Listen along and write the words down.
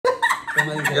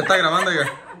Ya está grabando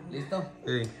ya. ¿Listo?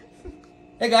 Sí.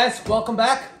 Hey guys, welcome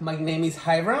back. My name is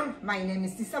Hiram. My name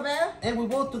is Isabel. And we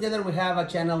both together we have a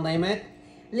channel named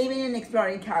Living and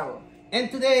Exploring Cabo.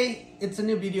 And today it's a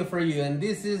new video for you. And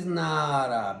this is not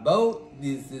a boat.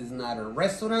 This is not a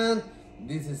restaurant.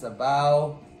 This is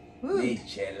about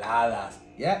micheladas.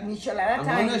 Yeah. Michelada I'm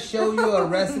time. gonna show you a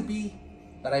recipe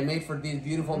that I made for these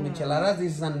beautiful micheladas.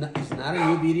 This is it's not a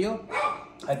new video.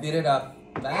 I did it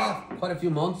quite a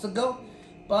few months ago,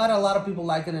 but a lot of people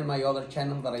like it in my other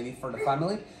channel that I did for the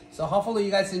family. So hopefully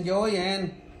you guys enjoy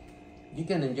and you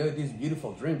can enjoy this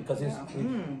beautiful drink because it's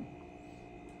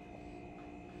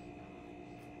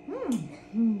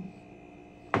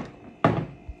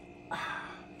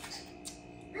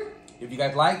If you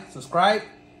guys like, subscribe,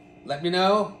 let me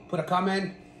know, put a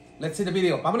comment. Let's see the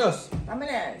video. Vámonos.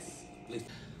 Vámonos.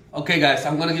 Okay guys,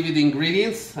 I'm gonna give you the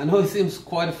ingredients. I know it seems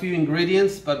quite a few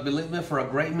ingredients, but believe me, for a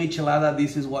great michelada,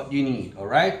 this is what you need, all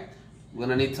right? We're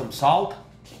gonna need some salt,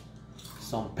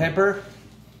 some pepper.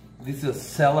 This is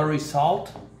celery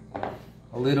salt,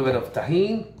 a little bit of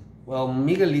tahini, well,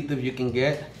 Miguelito if you can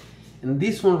get. And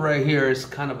this one right here is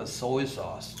kind of a soy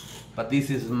sauce, but this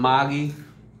is Maggi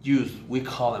juice, we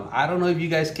call them. I don't know if you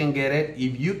guys can get it.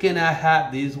 If you cannot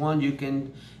have this one, you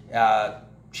can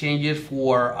change it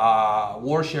for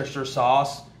Worcestershire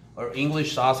sauce or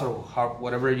English sauce or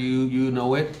whatever you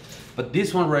know it. But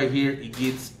this one right here, it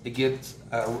gives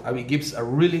a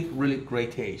really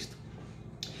great taste.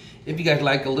 If you guys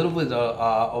like a little bit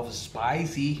of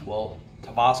spicy, well,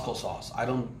 Tabasco sauce. I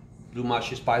don't do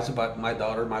much spicy, but my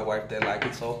daughter, my wife, they like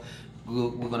it, so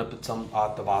we're gonna put some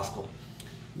Tabasco.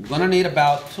 We're gonna need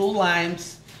about 2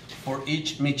 limes for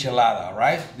each michelada,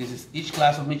 right? This is each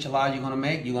glass of michelada you're gonna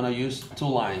make, you're gonna use 2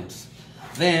 limes.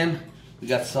 Then we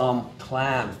got some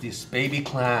clams, these baby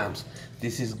clams.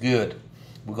 This is good.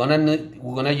 We're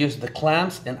gonna use the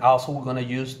clams, and also we're gonna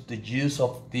use the juice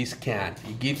of this can.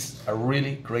 It gives a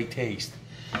really great taste.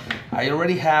 I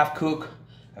already have cooked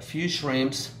a few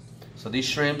shrimps, so these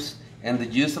shrimps and the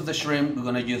juice of the shrimp, we're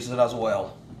gonna use it as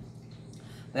well.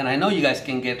 Then I know you guys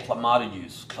can get clamato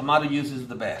juice. Clamato juice is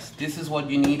the best. This is what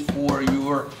you need for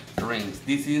your drinks.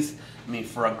 This is, I mean,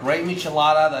 for a great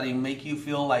michelada that it make you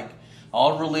feel like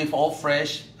all relief, all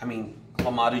fresh. I mean,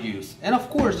 clamato juice. And of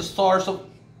course, the stars of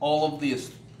all of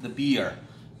this, the beer.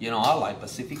 You know, I like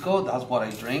Pacifico. That's what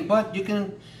I drink. But you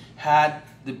can have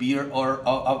the beer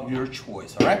of your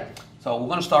choice. All right. So we're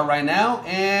gonna start right now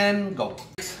and go.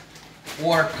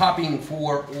 Or topping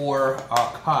for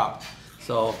a cup.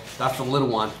 So that's a little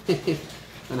one.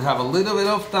 Gonna have a little bit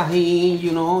of tahini,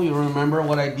 you know, you remember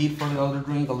what I did for the other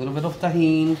drink, a little bit of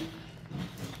tahini,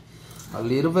 a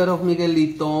little bit of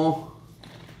Miguelito,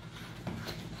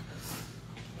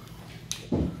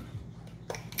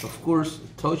 of course, a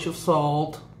touch of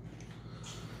salt,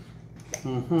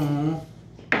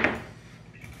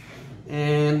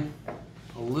 and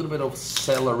a little bit of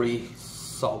celery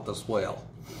salt as well.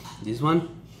 This one,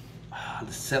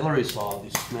 the celery salt,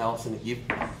 it smells and it gives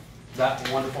that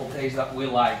wonderful taste that we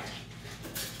like.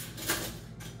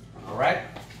 All right,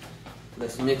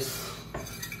 let's mix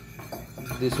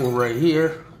this one right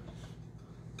here.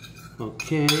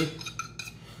 Okay,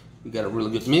 we got a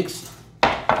really good mix.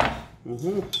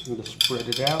 Just spread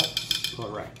it out. All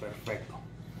right, perfect.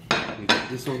 We got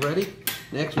this one ready.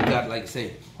 Next, we got, like I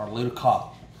say, our little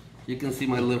cup. You can see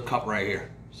my little cup right here.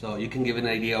 So you can give an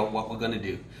idea of what we're gonna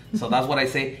do. So that's what I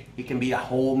say, it can be a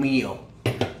whole meal.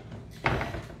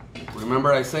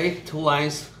 Remember I say 2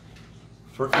 lines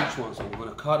for each one. So we're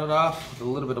gonna cut it off with a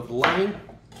little bit of lime.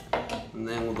 And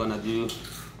then we're gonna do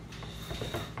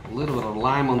a little bit of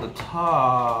lime on the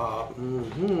top.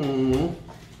 And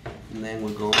then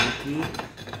we're going to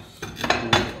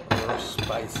put our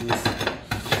spices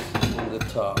on the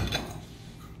top.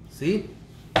 See?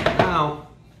 Now,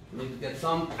 we need to get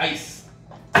some ice.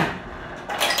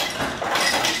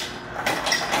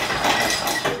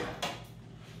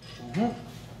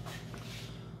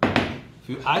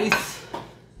 Few ice,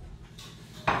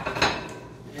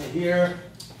 and here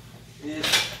is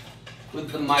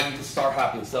with the Maggi to start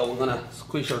happening. So we're gonna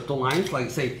squish our 2 limes. Like I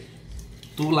say,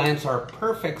 2 limes are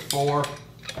perfect for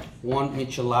 1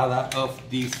 michelada of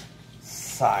this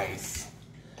size.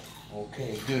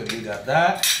 Okay, good, we got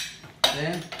that.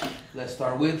 Then let's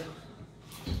start with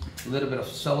a little bit of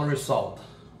celery salt.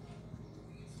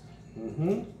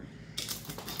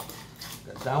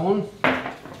 Got that one.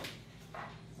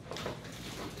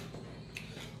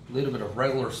 A little bit of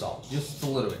regular salt, just a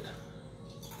little bit.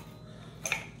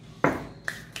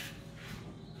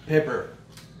 Pepper.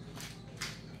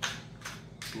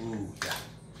 Ooh, yeah.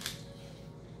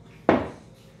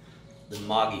 The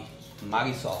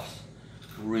Maggi sauce.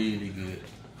 Really good.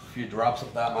 A few drops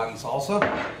of that Maggi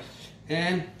salsa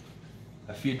and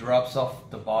a few drops of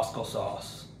Tabasco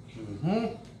sauce.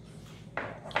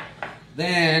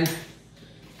 Then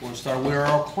we're gonna start with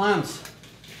our clams.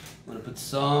 I'm gonna put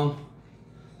some of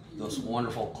those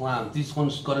wonderful clams. This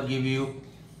one's gonna give you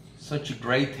such a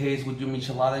great taste with your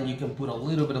michelada, and you can put a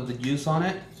little bit of the juice on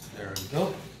it. There we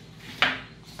go.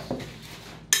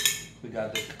 We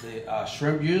got the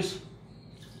shrimp juice,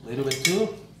 a little bit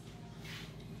too.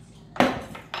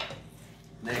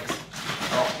 Next,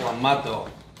 clamato.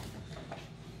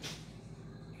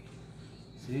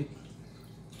 See?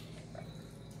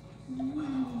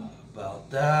 About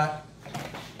that.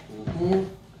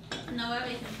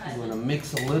 I'm gonna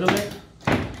mix a little bit.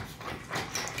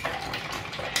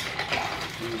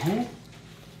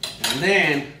 And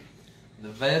then the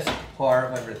best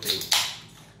part of everything,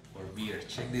 or beer.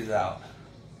 Check this out.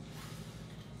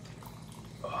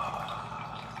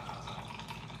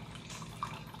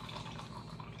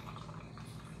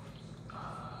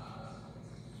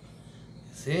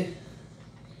 See?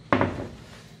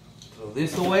 Throw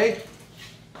this away.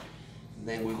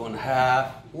 Then we're gonna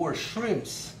have our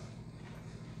shrimps.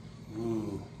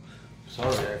 Ooh,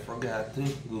 sorry, I forgot to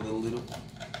do a little.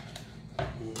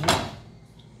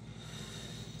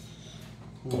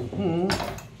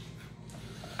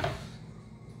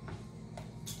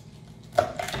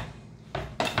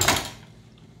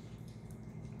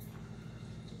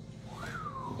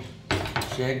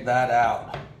 Check that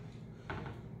out.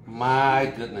 My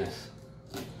goodness.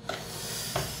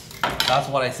 That's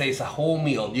what I say, it's a whole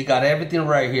meal. You got everything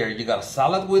right here. You got a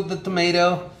salad with the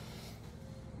tomato.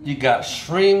 You got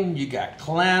shrimp, you got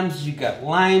clams, you got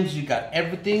limes, you got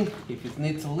everything. If it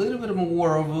needs a little bit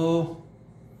more of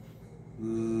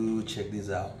ooh, check this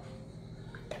out.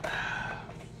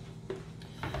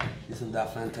 Isn't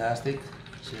that fantastic?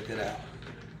 Check it out.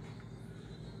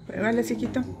 Pégale,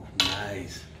 chiquito.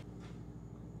 Nice.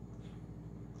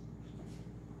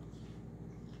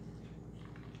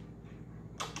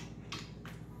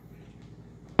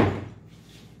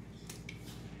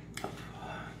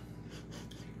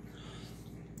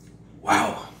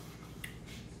 Wow.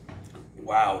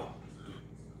 Wow.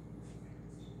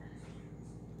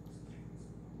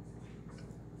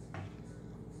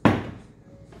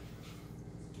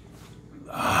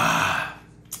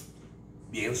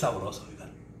 Bien sabroso, oigan.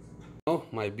 Oh,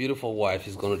 my beautiful wife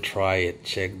is gonna try it.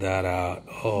 Check that out.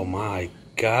 Oh my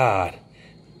God.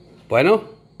 Bueno,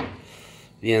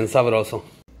 bien sabroso.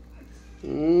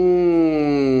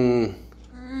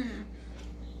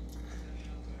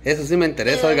 Eso sí me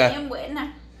interesa, oiga. Bien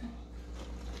buena.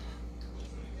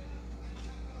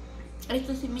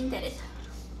 Esto sí me interesa.